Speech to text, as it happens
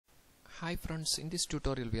Hi friends, in this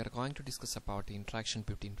tutorial we are going to discuss about the interaction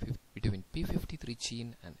between p53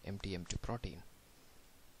 gene and mdm2 protein.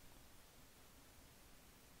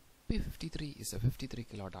 p53 is a 53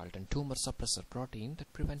 kilodalton tumor suppressor protein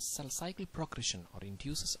that prevents cell cycle progression or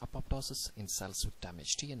induces apoptosis in cells with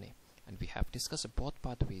damaged DNA, and we have discussed both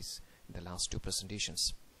pathways in the last two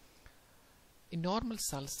presentations. In normal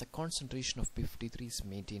cells, the concentration of p53 is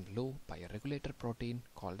maintained low by a regulator protein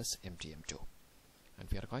called as mdm2. And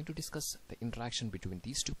we are going to discuss the interaction between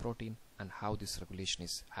these two proteins and how this regulation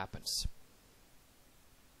happens.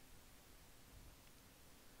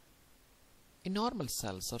 In normal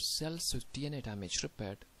cells or cells with DNA damage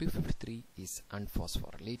repaired, p53 is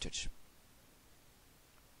unphosphorylated.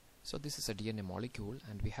 So this is a DNA molecule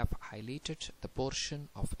and we have highlighted the portion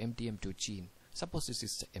of mdm2 gene. Suppose this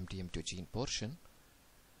is the mdm2 gene portion,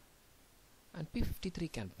 and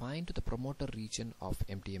p53 can bind to the promoter region of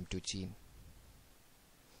mdm2 gene,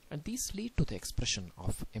 and these lead to the expression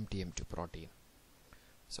of mdm2 protein.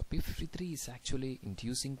 So p53 is actually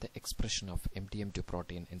inducing the expression of mdm2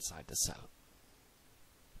 protein inside the cell.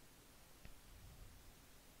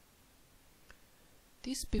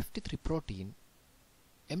 This p53 protein,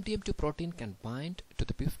 mdm2 protein, can bind to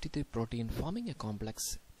the p53 protein, forming a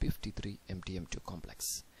complex p53 mdm2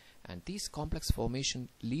 complex, and these complex formation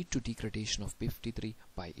lead to degradation of p53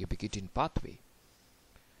 by ubiquitin pathway.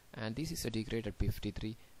 And this is a degraded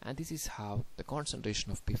p53, and this is how the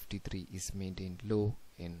concentration of p53 is maintained low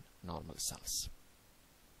in normal cells.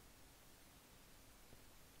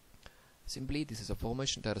 Simply, there is a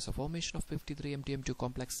formation of p53 mdm2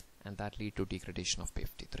 complex, and that lead to degradation of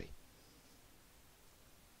p53.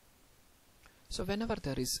 So whenever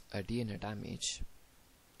there is a DNA damage,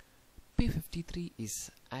 p53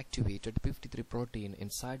 is activated. p53 protein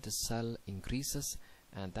inside the cell increases,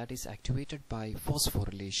 and that is activated by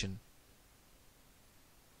phosphorylation.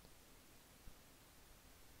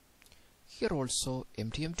 Here also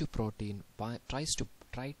mdm2 protein tries to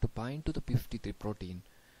bind to the p53 protein.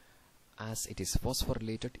 As it is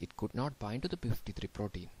phosphorylated, it could not bind to the p53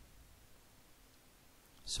 protein,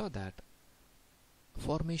 so that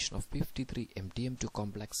formation of p53 mdm2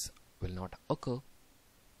 complex will not occur,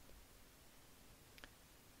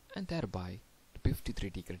 and thereby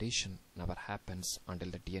p53 degradation never happens until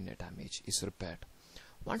the DNA damage is repaired.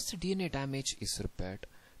 Once the DNA damage is repaired,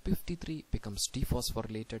 p53 becomes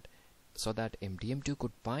dephosphorylated so that mdm2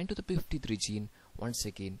 could bind to the p53 gene. Once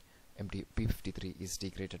again, p53 is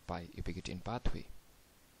degraded by ubiquitin pathway.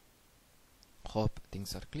 Hope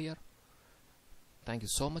things are clear. Thank you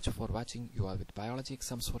so much for watching. You are with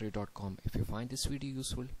biologyexamsforyou.com. If you find this video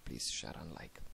useful, please share and like.